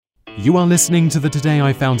You are listening to the Today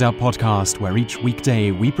I Found Out podcast, where each weekday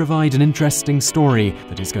we provide an interesting story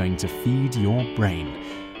that is going to feed your brain.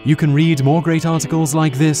 You can read more great articles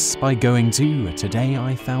like this by going to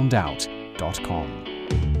todayifoundout.com.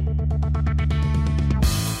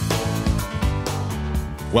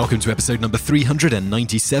 Welcome to episode number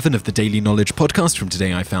 397 of the Daily Knowledge Podcast from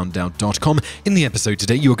todayifoundout.com. In the episode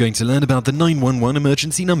today, you're going to learn about the 911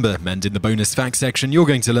 emergency number, and in the bonus facts section, you're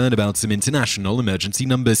going to learn about some international emergency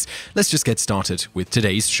numbers. Let's just get started with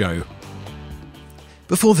today's show.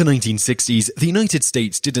 Before the 1960s, the United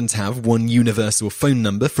States didn't have one universal phone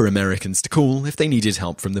number for Americans to call if they needed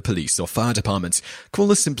help from the police or fire department.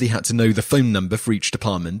 Callers simply had to know the phone number for each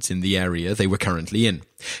department in the area they were currently in.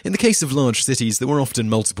 In the case of large cities, there were often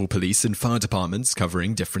multiple police and fire departments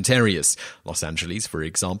covering different areas. Los Angeles, for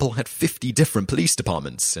example, had 50 different police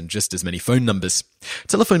departments and just as many phone numbers.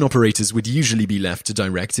 Telephone operators would usually be left to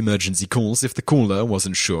direct emergency calls if the caller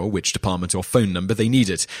wasn't sure which department or phone number they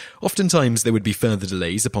needed. Oftentimes, there would be further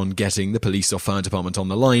delays upon getting the police or fire department on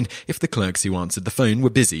the line if the clerks who answered the phone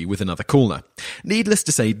were busy with another caller. Needless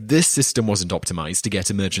to say, this system wasn't optimized to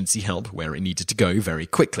get emergency help where it needed to go very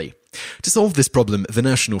quickly. To solve this problem, the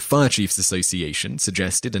National Fire Chiefs Association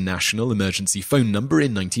suggested a national emergency phone number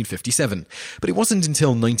in 1957, but it wasn't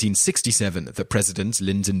until 1967 that President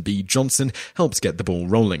Lyndon B. Johnson helped get the ball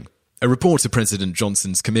rolling. A report of President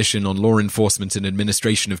Johnson's Commission on Law Enforcement and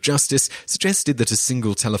Administration of Justice suggested that a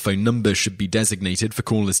single telephone number should be designated for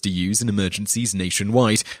callers to use in emergencies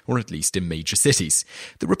nationwide, or at least in major cities.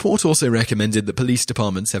 The report also recommended that police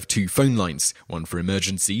departments have two phone lines, one for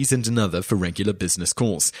emergencies and another for regular business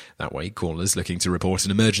calls. That way, callers looking to report an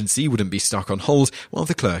emergency wouldn't be stuck on hold while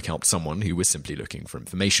the clerk helped someone who was simply looking for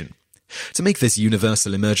information. To make this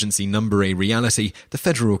universal emergency number a reality, the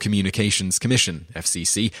Federal Communications Commission,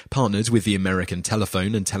 FCC, partnered with the American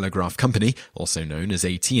Telephone and Telegraph Company, also known as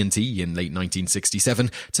AT&T, in late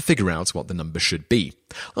 1967 to figure out what the number should be.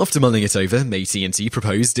 After mulling it over, AT&T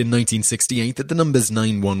proposed in 1968 that the numbers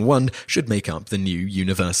 911 should make up the new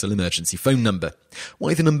universal emergency phone number.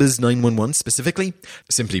 Why the numbers 911 specifically?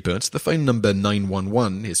 Simply put, the phone number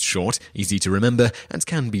 911 is short, easy to remember, and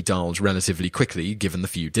can be dialed relatively quickly given the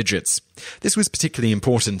few digits. This was particularly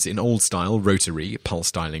important in old-style rotary,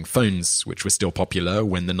 pulse-dialing phones, which were still popular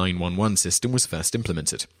when the 911 system was first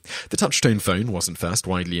implemented. The touch-tone phone wasn't first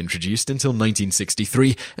widely introduced until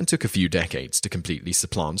 1963 and took a few decades to completely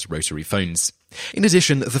supplant rotary phones. In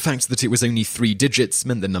addition, the fact that it was only 3 digits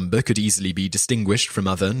meant the number could easily be distinguished from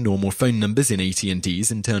other normal phone numbers in AT&T's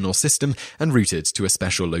internal system and routed to a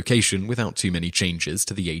special location without too many changes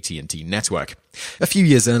to the AT&T network. A few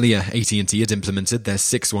years earlier, AT&T had implemented their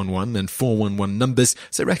 611 and 411 numbers,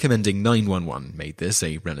 so recommending 911 made this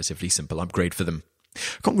a relatively simple upgrade for them.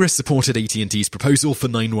 Congress supported AT&T's proposal for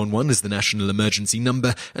 911 as the national emergency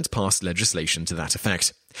number and passed legislation to that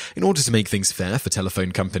effect. In order to make things fair for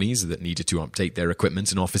telephone companies that needed to update their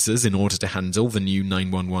equipment and officers in order to handle the new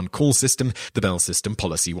 911 call system, the Bell System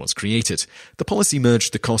policy was created. The policy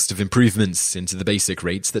merged the cost of improvements into the basic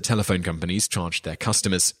rates that telephone companies charged their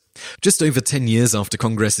customers. Just over 10 years after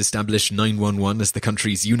Congress established 911 as the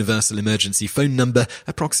country's universal emergency phone number,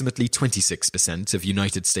 approximately 26% of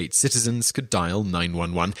United States citizens could dial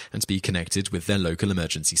 911 and be connected with their local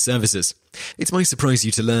emergency services. It might surprise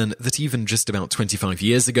you to learn that even just about 25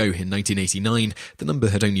 years ago, in 1989, the number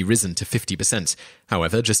had only risen to 50%.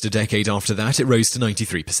 However, just a decade after that, it rose to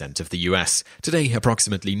 93% of the US. Today,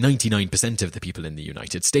 approximately 99% of the people in the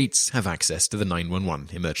United States have access to the 911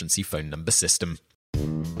 emergency phone number system.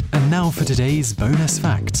 And now for today's bonus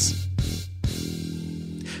facts.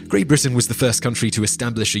 Great Britain was the first country to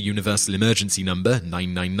establish a universal emergency number,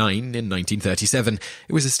 999, in 1937.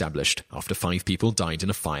 It was established after 5 people died in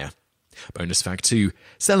a fire. Bonus fact 2.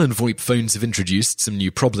 Cell and VoIP phones have introduced some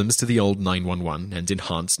new problems to the old 911 and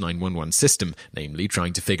enhanced 911 system, namely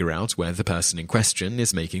trying to figure out where the person in question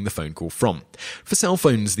is making the phone call from. For cell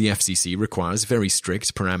phones, the FCC requires very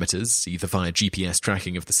strict parameters, either via GPS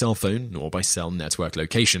tracking of the cell phone or by cell network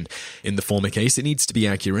location. In the former case, it needs to be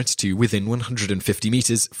accurate to within 150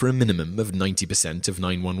 meters for a minimum of 90% of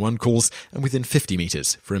 911 calls and within 50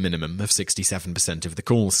 meters for a minimum of 67% of the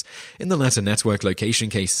calls. In the latter network location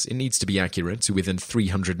case, it needs to be accurate to within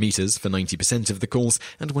 300 meters for 90% of the calls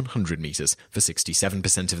and 100 meters for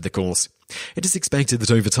 67% of the calls. It is expected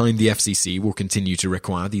that over time the FCC will continue to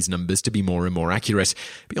require these numbers to be more and more accurate.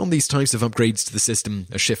 Beyond these types of upgrades to the system,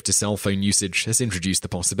 a shift to cell phone usage has introduced the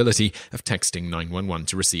possibility of texting 911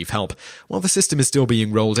 to receive help. While the system is still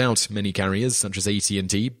being rolled out, many carriers such as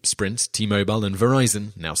AT&T, Sprint, T-Mobile and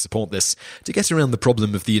Verizon now support this. To get around the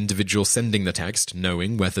problem of the individual sending the text,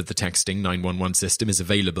 knowing whether the texting 911 system is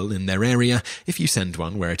available in their their area. If you send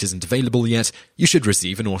one where it isn't available yet, you should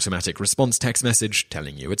receive an automatic response text message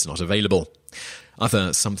telling you it's not available.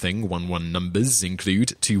 Other something 11 numbers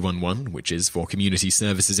include 211, which is for community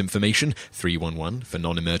services information, 311 for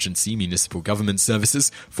non-emergency municipal government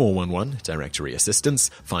services, 411 directory assistance,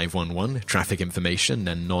 511 traffic information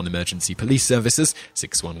and non-emergency police services,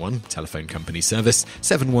 611 telephone company service,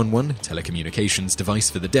 711 telecommunications device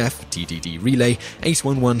for the deaf, TDD relay,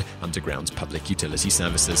 811 underground public utility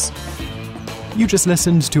services. You just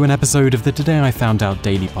listened to an episode of the Today I Found Out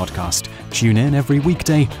Daily podcast. Tune in every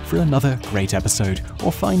weekday for another great episode,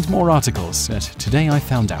 or find more articles at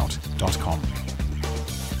todayifoundout.com.